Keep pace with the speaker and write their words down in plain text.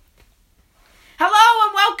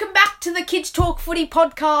the Kids Talk Footy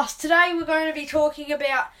podcast. Today we're going to be talking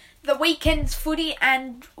about the weekend's footy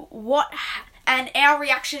and our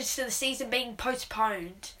reactions to the season being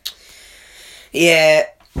postponed. Yeah.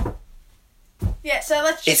 Yeah, so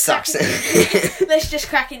let's just let's just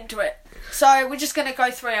crack into it. So we're just going to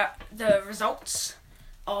go through the results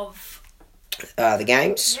of the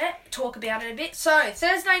games. Yeah, talk about it a bit. So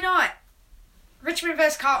Thursday night, Richmond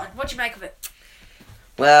versus Carlton. What do you make of it?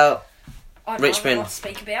 Well, Richmond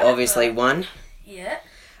obviously won. Yeah.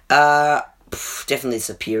 Definitely the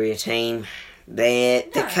superior team.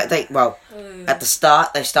 At the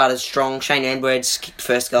start they started strong. Shane Edwards kicked the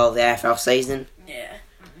first goal of the AFL season. Yeah.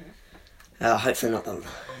 Hopefully not the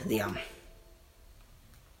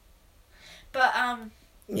But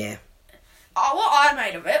yeah. What I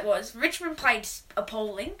made of it was Richmond played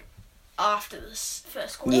appalling after this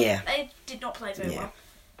first quarter. Yeah. They did not play very well.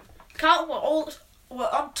 Carlton were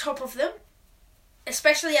on top of them,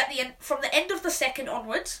 especially at the end. From the end of the second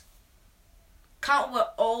onwards, Carlton were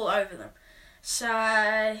all over them.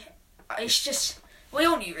 So it's just we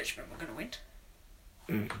all knew Richmond were going to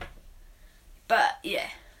win. But yeah,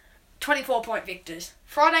 24-point victors.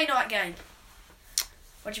 Friday night game.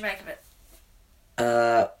 What do you make of it?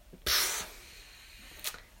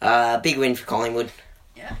 Big win for Collingwood.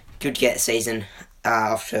 Yeah. Good to get the season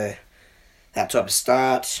after that type of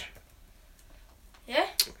start. Yeah.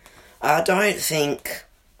 I don't think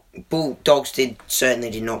Bulldogs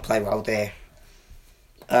certainly did not play well there.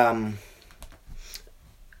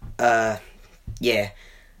 Yeah.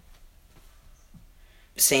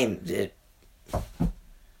 Sam. They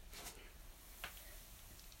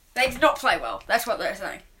did not play well. That's what they're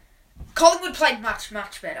saying. Collingwood played much,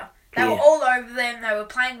 much better. They were all over them. They were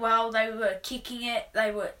playing well. They were kicking it.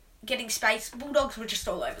 They were getting space. Bulldogs were just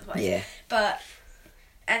all over the place. Yeah.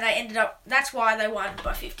 And they ended up... That's why they won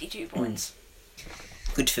by 52 points.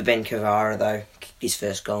 Good for Ben Cavara, though. Kicked his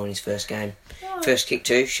first goal in his first game. Oh. First kick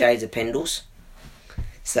too. Shades of Pendles.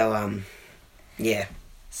 So, yeah.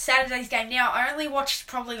 Saturday's game. Now, I only watched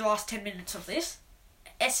probably the last 10 minutes of this.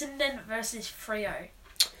 Essendon versus Freo.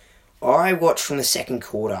 I watched from the second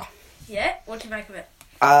quarter. Yeah? What do you make of it?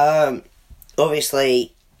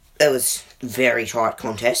 Obviously, it was a very tight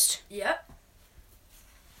contest. Yep.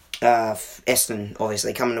 Essendon,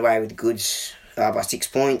 obviously, coming away with the goods by 6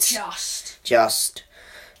 points. Just.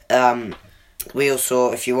 We all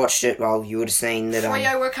saw, if you watched it, well, you would have seen that...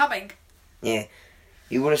 Freo were coming. Yeah.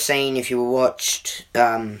 You would have seen, if you watched,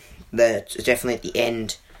 definitely at the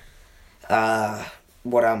end, Nat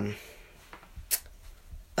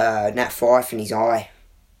Fyfe in his eye.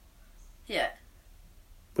 Yeah.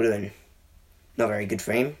 Would have been not very good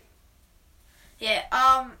for him. Yeah,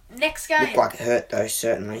 next game. Looked like it hurt, though,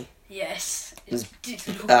 certainly. Yes. It did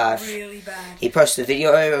look really bad. He posted a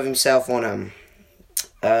video of himself on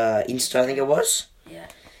Insta, I think it was. Yeah.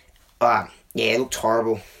 Yeah, it looked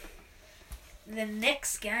horrible. The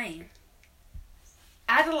next game.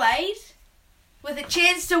 Adelaide, with a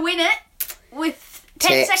chance to win it, with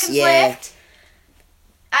 10 seconds left.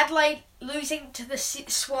 Adelaide losing to the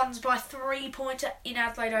Swans by 3 points in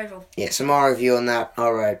Adelaide Oval. Yeah, so my review on that, I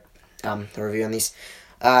wrote the review on this.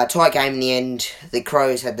 Tight game in the end. The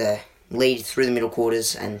Crows had the lead through the middle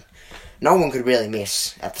quarters and no one could really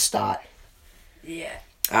miss at the start. Yeah.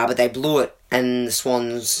 But they blew it and the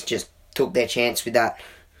Swans just took their chance with that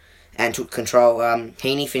and took control.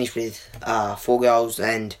 Heaney finished with 4 goals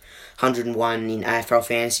and 101 in AFL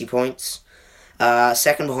fantasy points.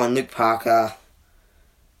 Second behind Luke Parker.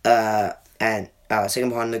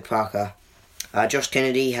 Josh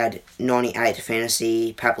Kennedy had 98 to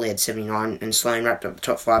fantasy, Papley had 79, and Sloane wrapped up the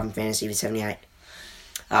top 5 in fantasy with 78.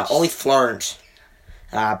 Ollie Florent,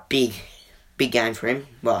 big game for him.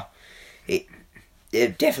 Well,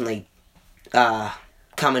 it definitely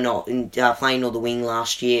coming up and playing all the wing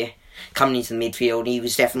last year, coming into the midfield. He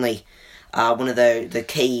was definitely one of the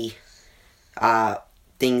key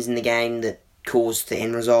things in the game that caused the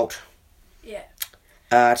end result. Yeah.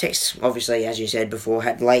 Tex, obviously, as you said before,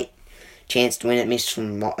 had late chance to win it, missed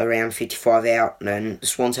from around 55 out, and the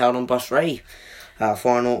Swans held on by 3.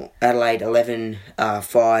 Final, Adelaide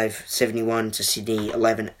 11-5, 71 to Sydney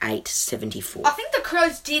 11-8, 74. I think the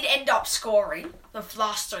Crows did end up scoring the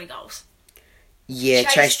last 3 goals. Yeah,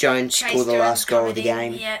 Chase Jones scored the last goal of the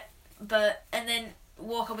game. Yeah, and then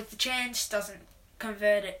Walker with the chance doesn't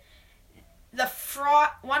convert it.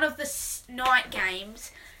 One of the night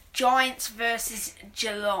games, Giants versus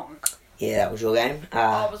Geelong. Yeah, that was your game.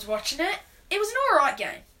 I was watching it. It was an alright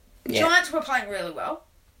game. Yeah. Giants were playing really well.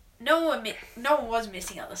 No one was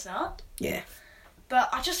missing at the start. Yeah. But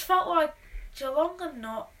I just felt like Geelong are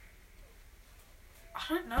not... I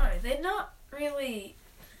don't know. They're not really...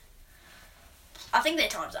 I think their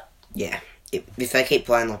time's up. Yeah. If they keep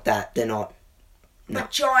playing like that, they're not. No. The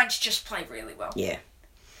Giants just play really well. Yeah.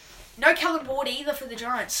 No Kellen Ward either for the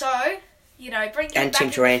Giants. So, bring them back in. And Tim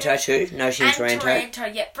Taranto too. No Tim Taranto. And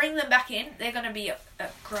Taranto, yeah. Bring them back in. They're going to be a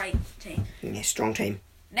great team. Yeah, strong team.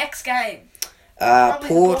 Next game.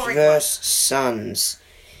 Port versus Suns.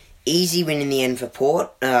 Easy win in the end for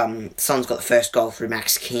Port. Suns got the first goal through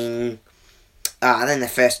Max King. Then the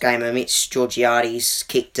first game, Mitch Georgiades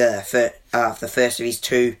kicked the first of his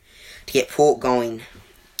two to get Port going.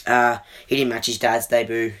 He didn't match his dad's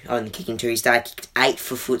debut on the kicking two. His dad kicked 8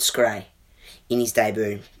 for Footscray in his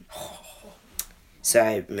debut.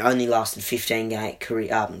 So only lasted 15 game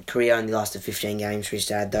career only lasted 15 games for his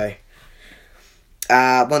dad though.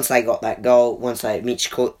 Once they got that goal, Mitch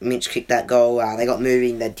kicked that goal, they got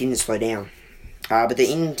moving. They didn't slow down. But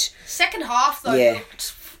the end second half though,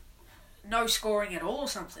 looked no scoring at all or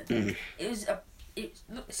something. It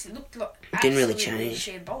looked like it didn't really change.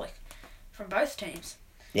 Shambolic from both teams.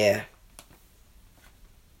 Yeah.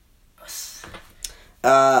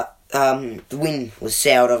 The win was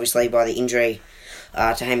soured obviously by the injury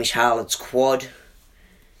to Hamish Harlett's quad.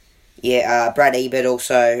 Yeah, Brad Ebert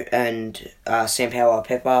also and Sam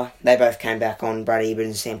Powell-Pepper. They both came back on, Brad Ebert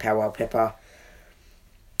and Sam Powell-Pepper.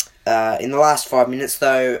 In the last 5 minutes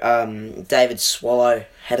though, David Swallow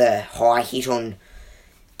had a high hit on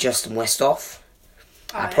Justin Westhoff.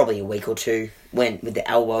 Probably a week or two. Went with the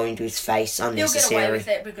elbow into his face, unnecessary. He'll get away with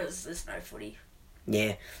it because there's no footy.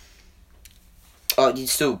 Yeah. Oh, you'd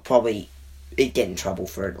still probably... He'd get in trouble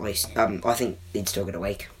for it at least. I think he'd still get a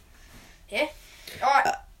week. Yeah?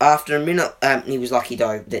 Alright. After a minute, he was lucky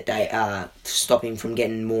though that they stopped him from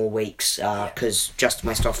getting more weeks because Justin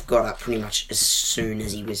Westhoff got up pretty much as soon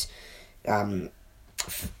as he was landed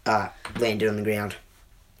on the ground.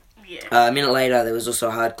 Yeah. A minute later, there was also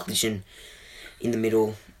a hard collision in the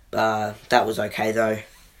middle. That was okay though,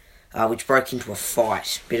 which broke into a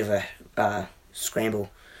fight, bit of a scramble.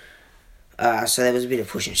 So there was a bit of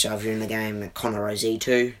push and shove during the game. Connor Rozee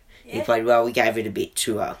too. Yeah. He played well. We gave it a bit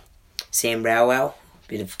to Sam Rowell.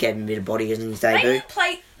 Gave him a bit of body in his debut.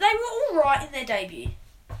 They were all right in their debut.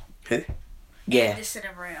 Who? Yeah. Anderson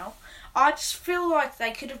and Rowell. I just feel like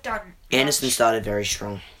they could have done... Anderson started very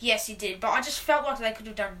strong. Yes, he did. But I just felt like they could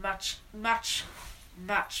have done much, much,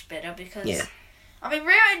 much better because... Yeah. I mean,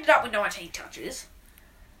 Rowell ended up with 19 touches.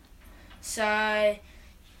 So... And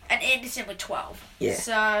Anderson with 12. Yeah.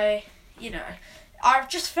 So, I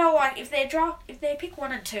just felt like if they pick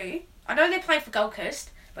 1 and 2... I know they're playing for Gold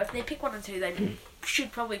Coast, but if they pick 1 and 2, they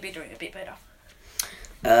should probably be doing a bit better.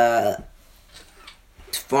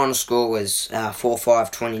 Final score was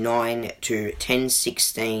 4-5-29 to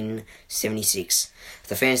 10-16-76.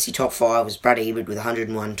 The fantasy top 5 was Brad Ebert with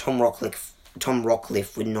 101, Tom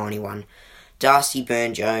Rockcliffe with 91, Darcy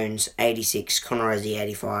Byrne-Jones 86, Connor Rozee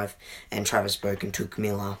 85, and Travis Burke and Took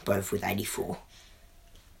Miller both with 84.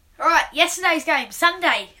 Alright, yesterday's game,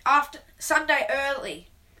 Sunday early.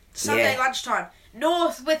 Sunday lunchtime.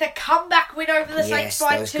 North with a comeback win over the Saints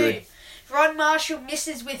by 2. Good. Ron Marshall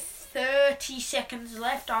misses with 30 seconds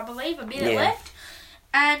left, I believe, a minute left.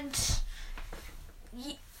 And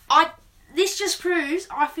this just proves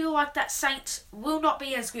I feel like that Saints will not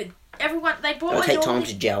be as good. It'll take time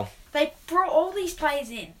to gel. They brought all these players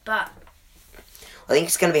in, but I think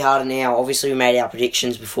it's going to be harder now. Obviously, we made our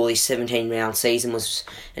predictions before this 17-round season was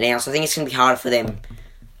announced. I think it's going to be harder for them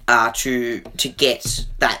to get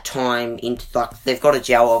that time into, like, they've got to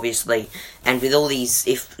gel obviously, and with all these,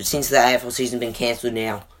 since the AFL season's been cancelled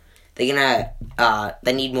now, they're gonna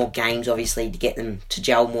they need more games obviously to get them to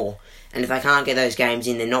gel more, and if they can't get those games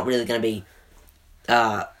in, they're not really going to be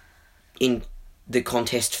in the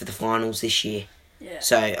contest for the finals this year. Yeah.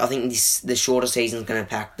 So I think the shorter season's going to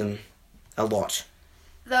impact them a lot.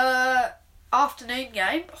 The afternoon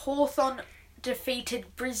game, Hawthorn defeated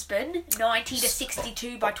Brisbane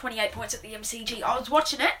 90-62 by 28 points at the MCG. I was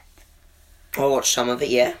watching it. I watched some of it,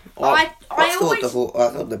 yeah. I thought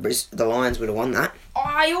the Lions would have won that.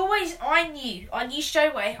 I knew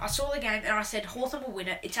straight away. I saw the game and I said Hawthorn will win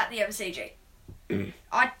it. It's at the MCG.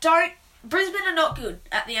 Brisbane are not good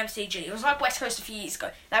at the MCG. It was like West Coast a few years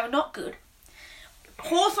ago. They were not good.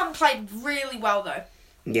 Hawthorn played really well though.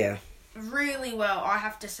 Yeah. Really well, I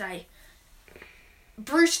have to say.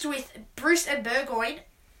 Bruce and Burgoyne.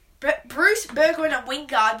 Bruce, Burgoyne and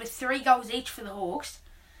Wingard with 3 goals each for the Hawks.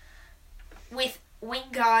 With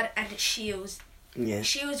Wingard and Shields. Yeah.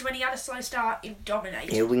 Shields, when he had a slow start, he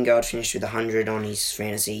dominated. Yeah, Wingard finished with 100 on his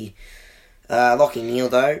fantasy. Lachie Neale,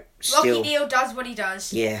 though, Lachie Neale does what he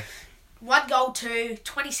does. Yeah. 1 goal,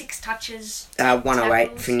 26 touches.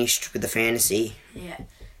 108 finished with the fantasy. Yeah.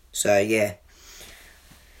 So, yeah.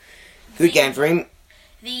 Good game for him.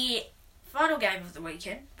 The final game of the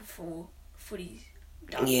weekend before footy's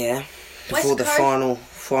done. Yeah. West Before the Coast-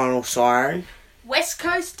 final siren. West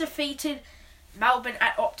Coast defeated Melbourne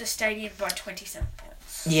at Optus Stadium by 27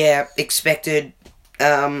 points. Yeah, expected.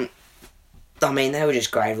 I mean, they were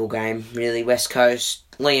just gravel game, really. West Coast,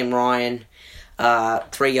 Liam Ryan,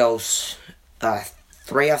 3 goals.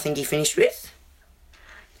 3, I think he finished with.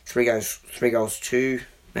 3 goals, 2,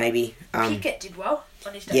 maybe. Pickett did well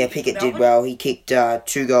on his Yeah, debut Pickett for did Melbourne. well. He kicked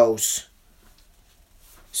 2 goals.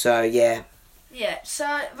 So, yeah. Yeah, so,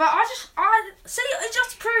 but it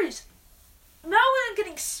just proves Melbourne are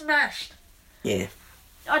getting smashed. Yeah.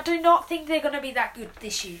 I do not think they're going to be that good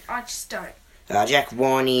this year. I just don't. Jack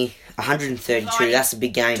Viney, 132. Viney That's a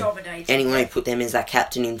big game. Dominated. Anyone who put them as that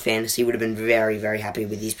captain in fantasy would have been very, very happy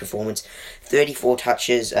with his performance. 34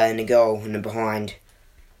 touches and a goal and a behind.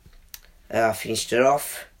 Finished it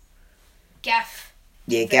off. Gaff.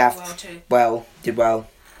 Yeah, Very Gaff. well too. Did well.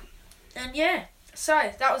 And yeah,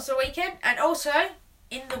 so that was the weekend. And also,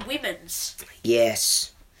 in the women's,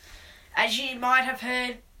 Yes. as you might have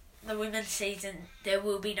heard, the women's season, there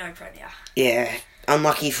will be no Premier. Yeah.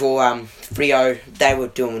 Unlucky for Freo. They were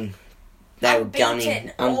gunning.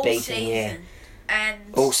 Unbeaten all Unbeaten, season. yeah. And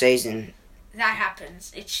All season. that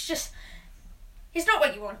happens. It's just, it's not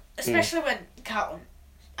what you want, especially when Carlton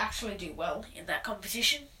actually do well in that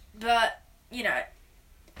competition. But, you know,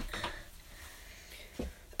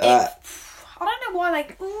 I don't know why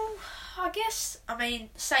I guess,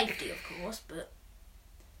 safety of course, but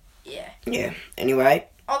yeah. Yeah. Anyway,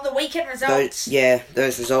 On the weekend results,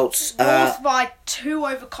 those results. North by 2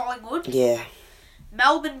 over Collingwood, Yeah.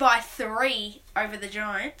 Melbourne by 3 over the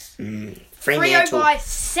Giants, Freo Fremantle by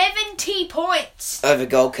 70 points over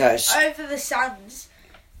Gold Coast. over the Suns,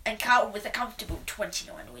 and Carlton with a comfortable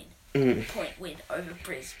 29 point win over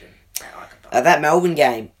Brisbane at Icon Park. That Melbourne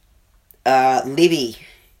game, Libby,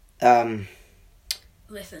 Lithens,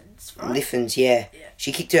 right? Liffins, yeah. Yeah.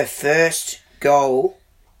 She kicked her first goal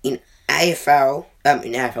in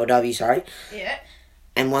AFLW, sorry, Yeah.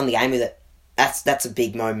 and won the game with it. That's a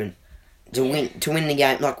big moment. To win the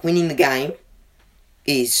game, like winning the game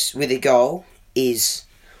is with a goal is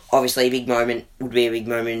obviously a big moment, would be a big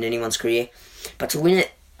moment in anyone's career. But to win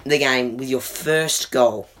the game with your first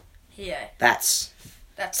goal, Yeah. that's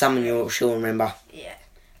That's something you'll sure remember. Yeah.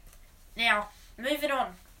 Now, moving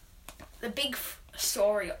on. The big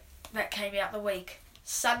story that came out the week,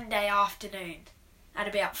 Sunday afternoon, at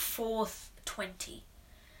about 4:20.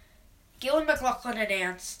 Gillan McLaughlin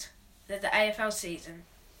announced that the AFL season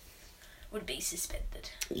would be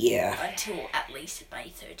suspended Yeah. until at least May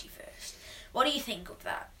 31st. What do you think of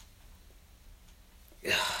that?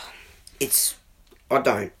 I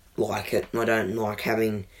don't like it. I don't like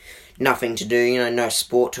having nothing to do, no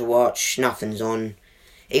sport to watch, nothing's on.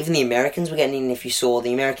 Even the Americans were getting in, if you saw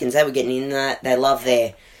the Americans, they were getting in that. They love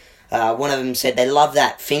their, one of them said they love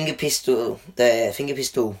that the finger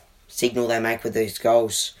pistol signal they make with these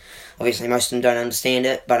goals. Obviously most of them don't understand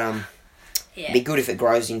it, but Yeah. it'd be good if it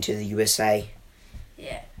grows into the USA.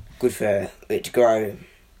 Yeah. Good for it to grow.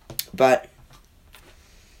 But,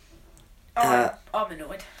 I'm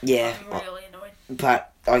annoyed. yeah, I'm really annoyed.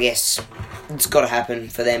 but I guess it's got to happen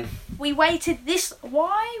for them. We waited this...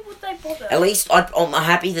 Why would they bother? At least I'm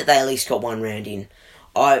happy that they at least got one round in.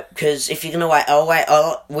 Because if you're gonna wait,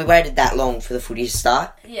 we waited that long for the footy to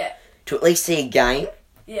start Yeah. to at least see a game.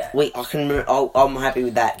 Yeah. I'm happy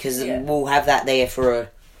with that because Yeah. we'll have that there for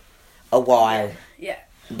a while. Yeah.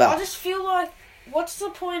 I But just feel like, what's the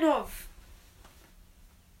point of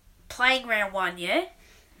playing round 1, yeah?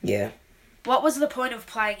 yeah, What was the point of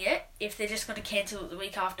playing it if they're just going to cancel it the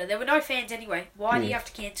week after? There were no fans anyway. Why do you have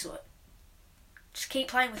to cancel it? Just keep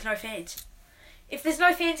playing with no fans. If there's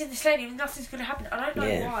no fans in the stadium, nothing's going to happen. I don't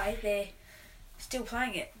know why they're still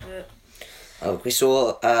playing it, but... we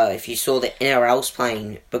saw if you saw the NRL's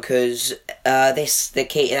playing because they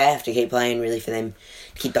have to keep playing really for them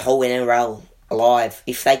to keep the whole NRL alive.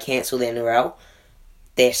 If they cancel the NRL,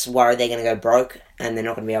 they're worried they're going to go broke and they're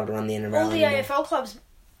not going to be able to run the NRL All the anymore. AFL clubs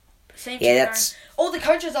seem to Yeah, be that's- going... All the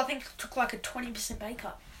coaches, I think, took like a 20% pay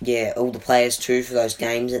cut. Yeah, all the players too for those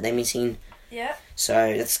games that they're missing. Yeah. So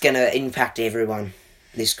it's going to impact everyone,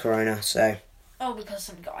 this corona. So Oh, because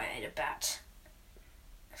some guy ate a bat.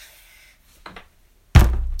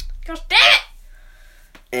 Gosh damn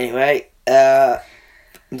it! anyway,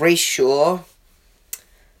 Reece Shaw,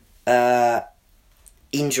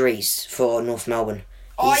 injuries for North Melbourne.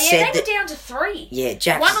 Oh, He yeah, said they were that- down to 3. Yeah,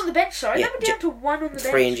 Jack. One on the bench, sorry. yeah, They were down to 1 on the bench.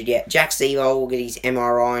 300. Yeah, Jack Zevo will get his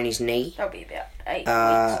MRI on his knee That'll be about 8 weeks,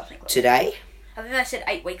 I think. today. I think they said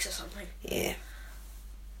 8 weeks or something. Yeah.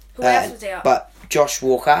 Who else was out? But Josh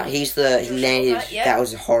Walker. He landed. Walker, yeah. That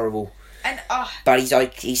was horrible. And But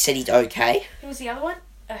he said he's okay. who was the other one?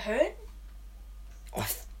 Ahern? I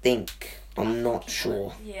think. I'm not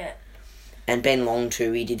sure. Yeah. And Ben Long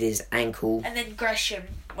too. He did his ankle. And then Gresham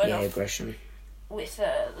went off Gresham. with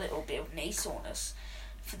a little bit of knee soreness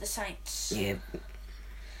for the Saints. Yeah.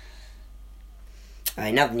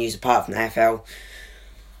 Another news apart from the AFL.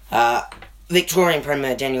 Victorian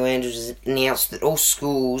Premier Daniel Andrews has announced that all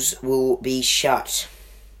schools will be shut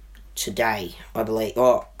today, I believe.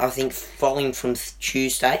 Or I think following from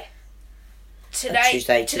Tuesday. Today was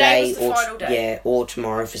the final day. Yeah, or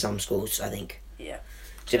tomorrow for some schools, I think. Yeah.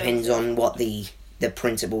 Depends on what the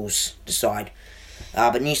principals decide.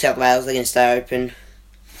 But New South Wales, they're going to stay open.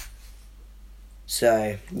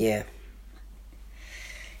 So, yeah.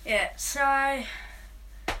 Yeah, so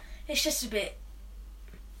it's just a bit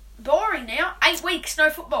boring now. 8 weeks, no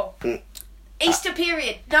football. Easter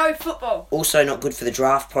period, no football. Also not good for the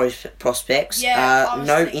draft prospects. Yeah,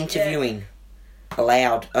 no interviewing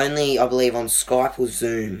allowed. Only, I believe, on Skype or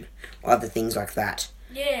Zoom. Other things like that.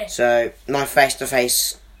 Yeah. So, no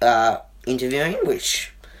face-to-face interviewing,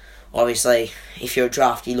 which, obviously, if you're a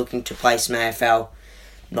drafty looking to play some AFL,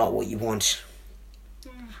 not what you want.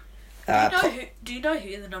 Do you know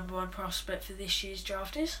who the number one prospect for this year's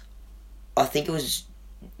draft is? I think it was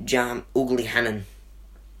Ugly Hannon.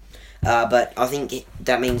 But I think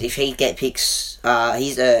that means if he picks,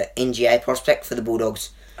 he's a NGA prospect for the Bulldogs.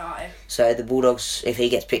 Oh, yeah. So the Bulldogs, if he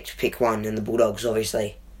gets picked to pick one, and the Bulldogs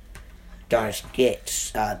obviously don't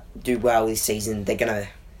do well this season, they're gonna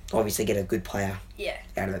obviously get a good player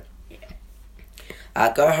out of it.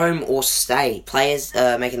 Yeah. Go home or stay. Players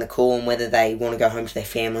making the call on whether they want to go home to their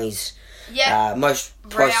families. Yeah.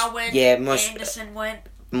 Brow went. Yeah, Anderson went.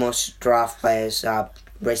 Most draft players,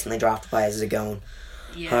 recently drafted players, are going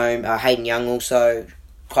home. Hayden Young also,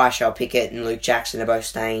 Kyle Pickett and Luke Jackson are both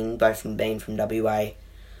staying, both from being from WA.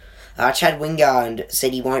 Chad Wingard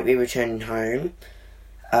said he won't be returning home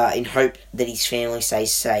in hope that his family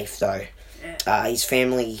stays safe, though. Yeah. His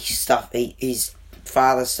family his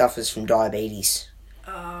father suffers from diabetes.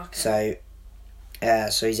 Oh, okay.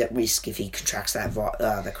 So he's at risk if he contracts that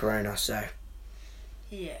the corona. So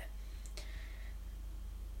yeah.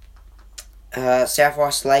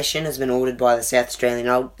 Self-isolation has been ordered by the South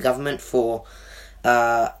Australian government for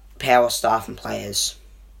power staff and players.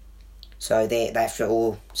 So they have to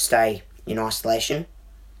all stay in isolation.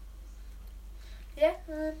 Yeah,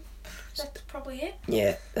 that's probably it.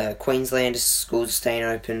 Yeah, Queensland schools are staying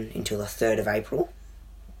open until the 3rd of April.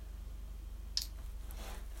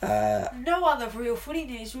 No other real footy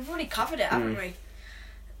news. We've already covered it, haven't we?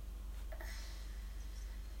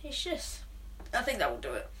 It's just... I think that will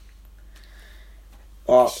do it.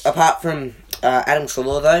 Well, apart from Adam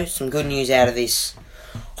Treloar, though, some good news out of this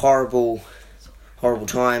horrible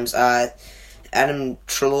times. Adam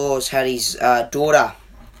Treloar's had his daughter,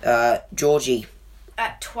 Georgie.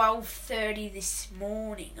 At 12:30 this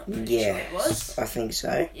morning, I'm pretty sure it was. I think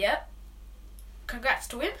so. Yep. Congrats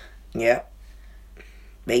to him. Yep.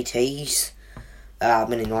 BT's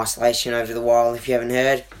been in isolation over the while, if you haven't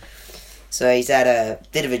heard. So he's had a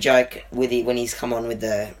bit of a joke with it when he's come on with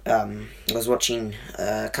the... I was watching...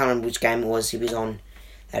 I can't remember which game it was. He was on...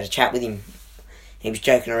 Had a chat with him. He was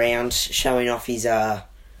joking around, showing off his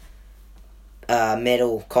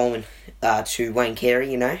medal, Coleman, to Wayne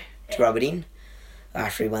Carey, to rub it in.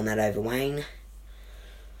 After he won that over Wayne.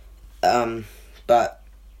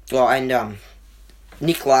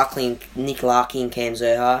 Nick Larkey and Cam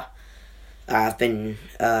Zurhaar have been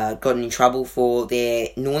gotten in trouble for their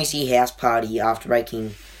noisy house party after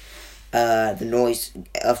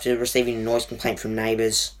receiving a noise complaint from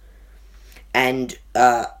neighbours, and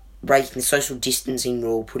breaking the social distancing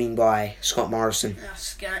rule put in by Scott Morrison.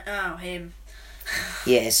 Oh, him.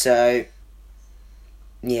 Yeah, so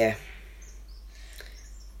yeah.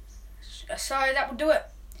 So that will do it.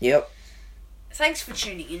 Yep. Thanks for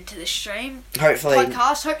tuning into this stream. Hopefully,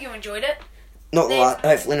 podcast. Hope you enjoyed it.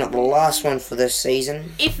 Hopefully not the last one for this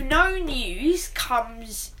season. If no news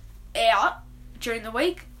comes out during the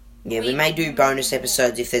week, we may do bonus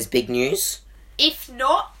episodes if there's big news. If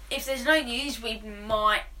there's no news, we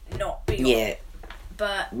might not be on. Yeah.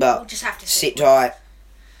 But we'll just have to sit tight.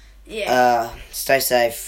 Yeah. Stay safe.